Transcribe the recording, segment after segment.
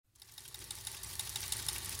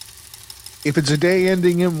If it's a day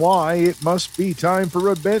ending in Y, it must be time for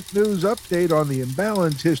a Bent News update on the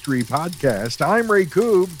Imbalanced History podcast. I'm Ray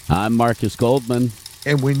Koob. I'm Marcus Goldman.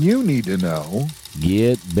 And when you need to know,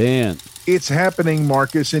 get bent. It's happening,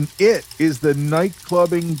 Marcus, and it is the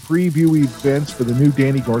nightclubbing preview events for the new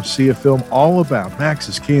Danny Garcia film, all about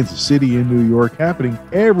Max's Kansas City in New York, happening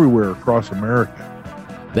everywhere across America.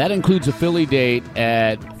 That includes a Philly date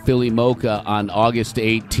at Philly Mocha on August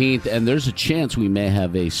 18th, and there's a chance we may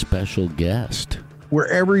have a special guest.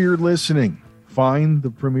 Wherever you're listening, find the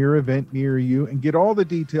premiere event near you and get all the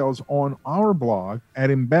details on our blog at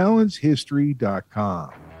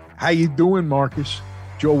imbalancedhistory.com. How you doing, Marcus?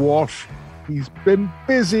 Joe Walsh, he's been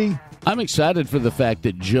busy. I'm excited for the fact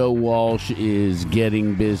that Joe Walsh is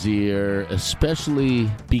getting busier, especially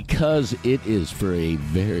because it is for a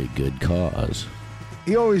very good cause.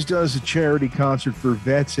 He always does a charity concert for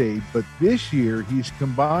Vets Aid, but this year he's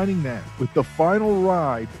combining that with the final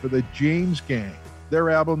ride for the James Gang. Their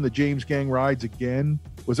album, The James Gang Rides Again,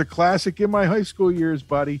 was a classic in my high school years,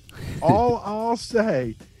 buddy. All I'll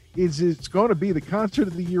say is it's going to be the concert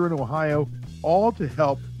of the year in Ohio, all to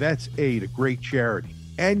help Vets Aid, a great charity.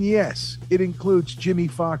 And yes, it includes Jimmy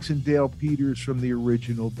Fox and Dale Peters from the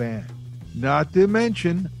original band, not to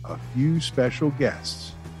mention a few special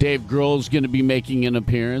guests. Dave Grohl's going to be making an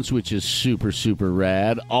appearance, which is super, super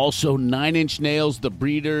rad. Also, Nine Inch Nails, The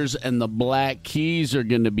Breeders, and the Black Keys are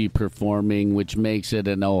going to be performing, which makes it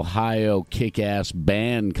an Ohio kick-ass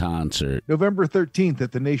band concert. November 13th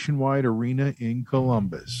at the Nationwide Arena in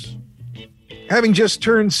Columbus. Having just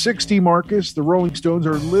turned 60, Marcus, the Rolling Stones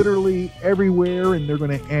are literally everywhere, and they're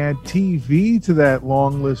going to add TV to that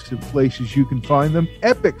long list of places you can find them.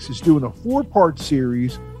 Epix is doing a 4-part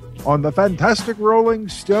series on the fantastic Rolling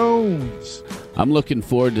Stones. I'm looking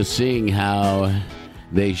forward to seeing how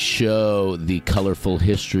they show the colorful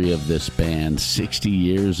history of this band, 60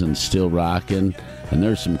 years and still rocking, and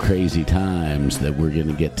there's some crazy times that we're going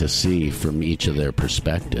to get to see from each of their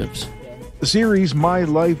perspectives. The series, My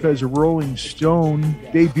Life as a Rolling Stone,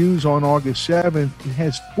 debuts on August 7th. It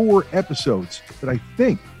has 4 episodes, but I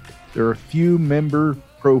think there are a few member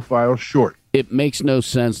profiles short. It makes no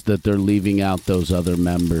sense that they're leaving out those other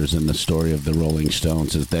members in the story of the Rolling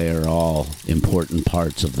Stones, as they are all important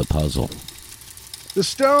parts of the puzzle. The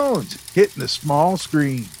Stones hitting the small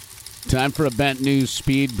screen. Time for a Bent News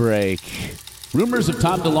speed break. Rumors of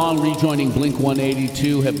Tom DeLonge rejoining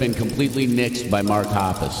Blink-182 have been completely nixed by Mark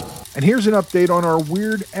Hoppus. And here's an update on our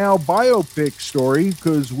Weird Al biopic story,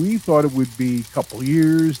 because we thought it would be a couple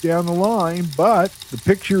years down the line, but the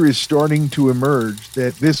picture is starting to emerge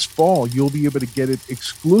that this fall you'll be able to get it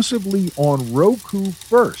exclusively on Roku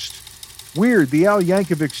first. Weird, the Al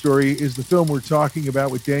Yankovic story is the film we're talking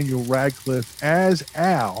about with Daniel Radcliffe as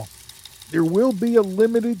Al. There will be a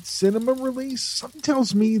limited cinema release. Something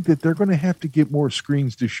tells me that they're going to have to get more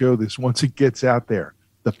screens to show this once it gets out there.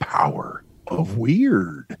 The power of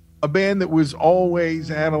weird. A band that was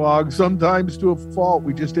always analog, sometimes to a fault.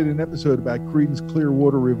 We just did an episode about Creedence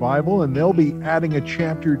Clearwater Revival, and they'll be adding a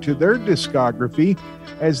chapter to their discography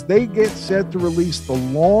as they get set to release the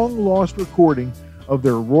long-lost recording of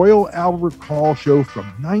their Royal Albert Hall show from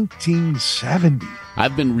 1970.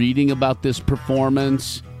 I've been reading about this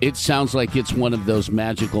performance. It sounds like it's one of those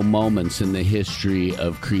magical moments in the history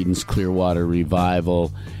of Creedence Clearwater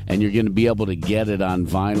Revival, and you're going to be able to get it on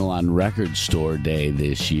vinyl on Record Store Day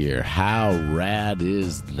this year. How rad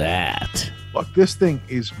is that? Look, this thing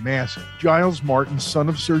is massive. Giles Martin, son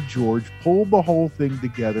of Sir George, pulled the whole thing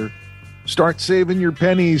together. Start saving your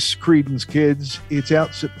pennies, Creedence kids. It's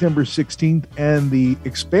out September 16th, and the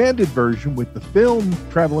expanded version with the film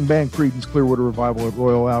Traveling Band Creedence Clearwater Revival at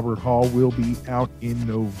Royal Albert Hall will be out in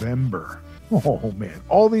November. Oh, man.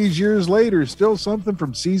 All these years later, still something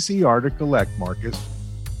from CCR to collect, Marcus.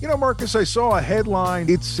 You know, Marcus, I saw a headline.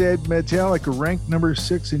 It said Metallica ranked number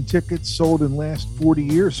 6 in tickets sold in last 40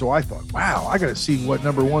 years. So I thought, wow, I got to see what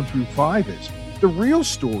number 1 through 5 is. The real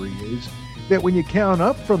story is that when you count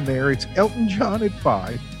up from there, it's Elton John at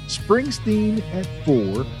 5, Springsteen at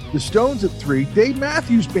 4, the Stones at 3, Dave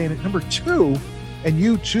Matthews Band at number 2, and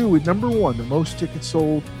U2 at number 1, the most tickets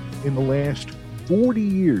sold in the last 40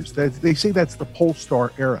 years. They say that's the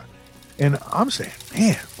Polestar era. And I'm saying,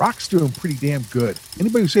 man, rock's doing pretty damn good.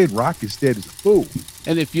 Anybody who said rock is dead is a fool.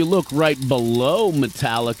 And if you look right below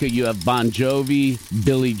Metallica, you have Bon Jovi,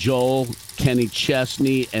 Billy Joel, Kenny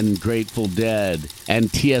Chesney, and Grateful Dead.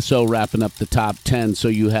 And TSO wrapping up the top 10. So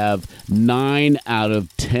you have 9 out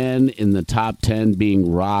of 10 in the top 10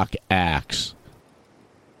 being rock acts.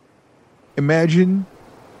 Imagine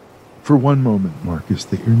for one moment, Marcus,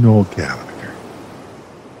 that you're Noel Gallagher.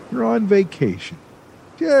 You're on vacation.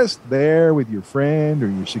 just there with your friend or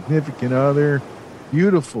your significant other.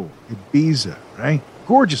 Beautiful Ibiza, right?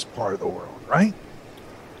 Gorgeous part of the world, right?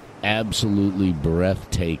 Absolutely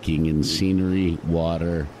breathtaking in scenery,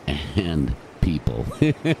 water, and people.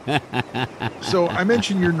 So I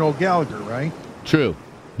mentioned you're Noel Gallagher, right? True.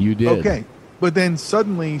 You did. Okay. But then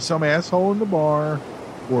suddenly some asshole in the bar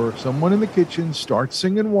or someone in the kitchen starts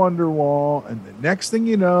singing Wonderwall, and the next thing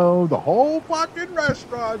you know, the whole fucking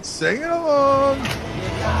restaurant's singing along.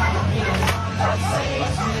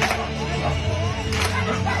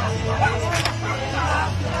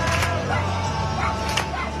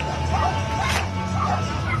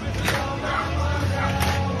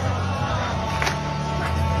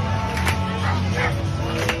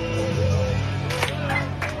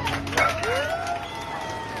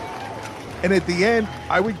 And at the end,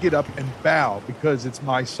 I would get up and bow because it's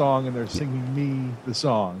my song and they're singing me the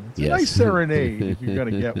song. It's a nice serenade if you're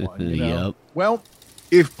going to get one. You know? Yep. Well,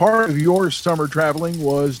 if part of your summer traveling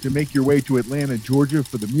was to make your way to Atlanta, Georgia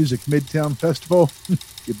for the Music Midtown Festival,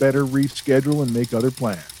 you better reschedule and make other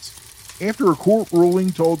plans. After a court ruling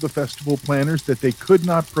told the festival planners that they could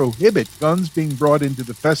not prohibit guns being brought into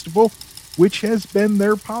the festival, which has been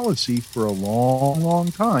their policy for a long,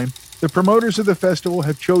 long time, the promoters of the festival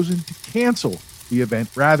have chosen to cancel the event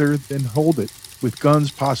rather than hold it, with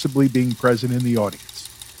guns possibly being present in the audience.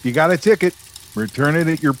 If you got a ticket, return it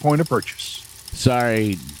at your point of purchase.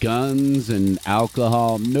 Sorry, guns and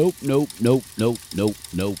alcohol. Nope, nope, nope, nope, nope,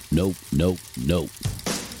 nope, nope, nope, nope.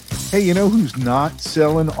 Hey, you know who's not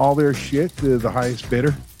selling all their shit to the highest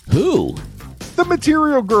bidder? Who? The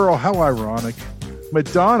Material Girl. How ironic.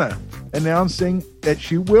 Madonna announcing that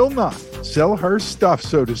she will not sell her stuff,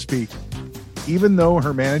 so to speak, even though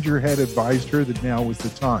her manager had advised her that now was the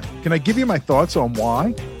time. Can I give you my thoughts on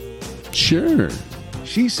why? Sure.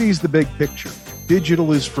 She sees the big picture.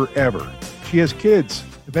 Digital is forever. She has kids.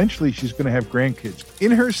 Eventually, she's going to have grandkids.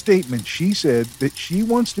 In her statement, she said that she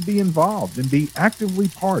wants to be involved and be actively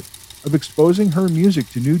part of exposing her music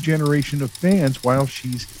to new generation of fans while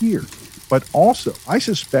she's here. But also, I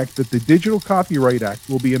suspect that the Digital Copyright Act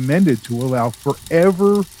will be amended to allow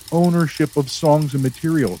forever ownership of songs and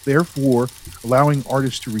material, therefore allowing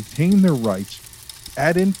artists to retain their rights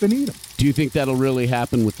ad infinitum. Do you think that'll really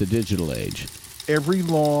happen with the digital age? Every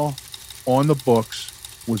law on the books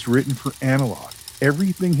was written for analog.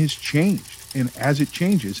 Everything has changed, and as it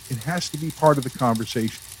changes, it has to be part of the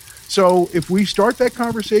conversation. So if we start that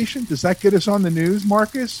conversation, does that get us on the news,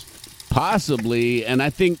 Marcus? Possibly, and I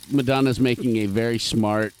think Madonna's making a very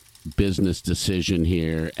smart business decision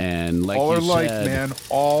here. And like all her you life, said, man,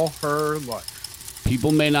 all her life.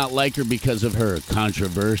 People may not like her because of her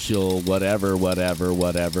controversial whatever, but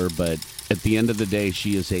at the end of the day,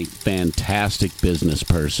 she is a fantastic business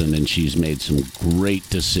person, and she's made some great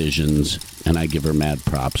decisions, and I give her mad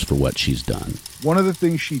props for what she's done. One of the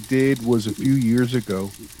things she did was a few years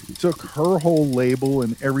ago, took her whole label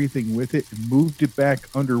and everything with it and moved it back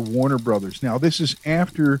under Warner Brothers. Now, this is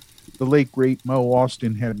after the late, great Mo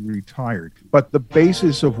Austin had retired. But the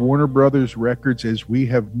basis of Warner Brothers Records as we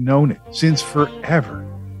have known it since forever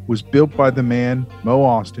was built by the man, Mo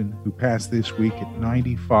Austin, who passed this week at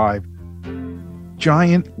 95.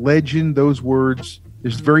 Giant legend, those words.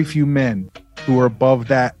 There's very few men who are above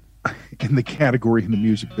that in the category in the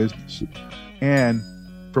music business. And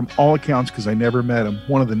from all accounts, because I never met him,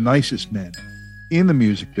 one of the nicest men in the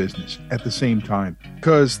music business at the same time.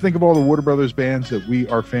 Because think of all the Warner Brothers bands that we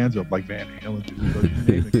are fans of, like Van Halen,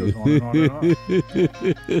 it goes on and on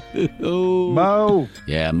and on. Oh. Mo.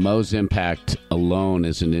 Yeah, Mo's impact alone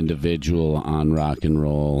as an individual on rock and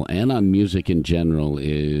roll and on music in general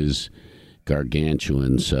is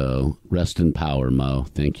gargantuan. So rest in power, Mo.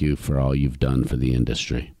 Thank you for all you've done for the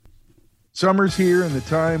industry. Summer's here, and the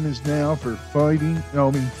time is now for fun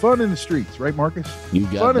in the streets, right, Marcus? You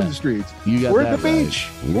got fun that. in the streets. You got or that at the right. beach,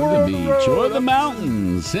 or on the beach, road, or the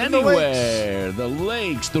mountains, anywhere. The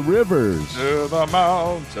lakes, the rivers, the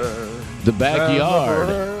mountains, the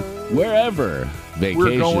backyard, wherever. Vacation.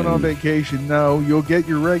 We're going on vacation. No, you'll get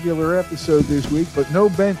your regular episode this week, but no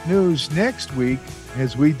Bent News next week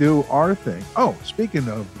as we do our thing. Oh, speaking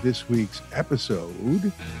of this week's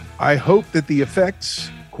episode, I hope that the effects,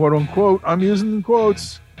 quote unquote, I'm using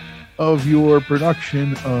quotes, of your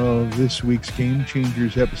production of this week's Game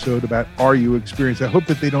Changers episode about Are You Experienced? I hope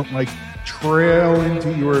that they don't trail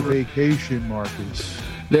into your vacation, Marcus.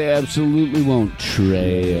 They absolutely won't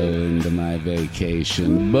trail into my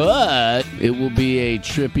vacation, but it will be a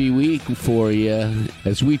trippy week for you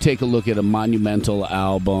as we take a look at a monumental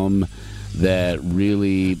album that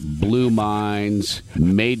really blew minds,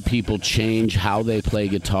 made people change how they play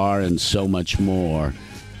guitar, and so much more.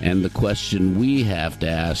 And the question we have to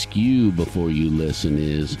ask you before you listen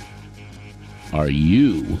is, are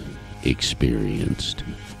you experienced?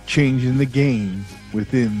 Changing the game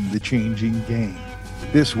within the changing game.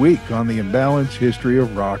 This week on the Imbalanced History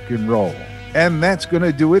of Rock and Roll. And that's going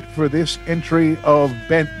to do it for this entry of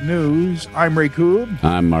Bent News. I'm Ray Koob.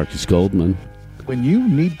 I'm Marcus Goldman. When you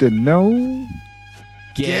need to know,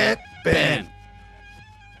 get bent.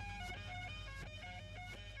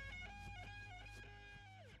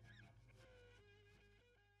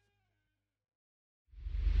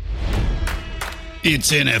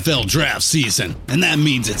 It's NFL draft season, and that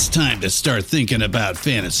means it's time to start thinking about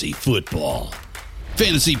fantasy football.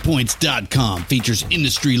 FantasyPoints.com features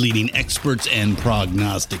industry-leading experts and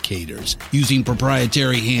prognosticators using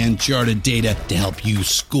proprietary hand-charted data to help you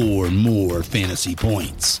score more fantasy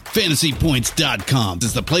points. FantasyPoints.com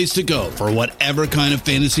is the place to go for whatever kind of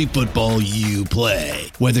fantasy football you play.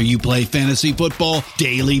 Whether you play fantasy football,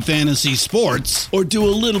 daily fantasy sports, or do a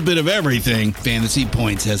little bit of everything, Fantasy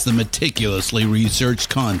Points has the meticulously researched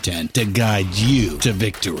content to guide you to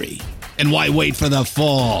victory. And why wait for the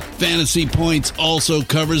fall? Fantasy Points also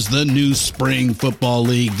covers the new spring football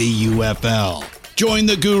league, the UFL. Join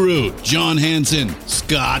the guru, John Hansen,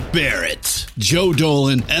 Scott Barrett, Joe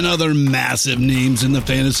Dolan, and other massive names in the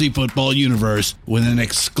fantasy football universe with an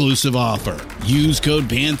exclusive offer. Use code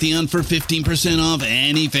Pantheon for 15% off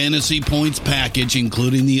any Fantasy Points package,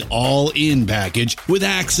 including the all-in package, with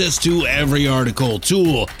access to every article,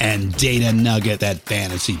 tool, and data nugget that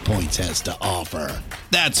Fantasy Points has to offer.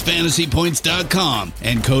 That's FantasyPoints.com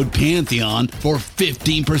and code Pantheon for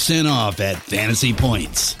 15% off at Fantasy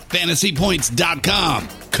Points. FantasyPoints.com,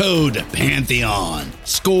 code Pantheon.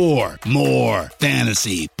 Score more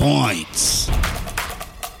fantasy points.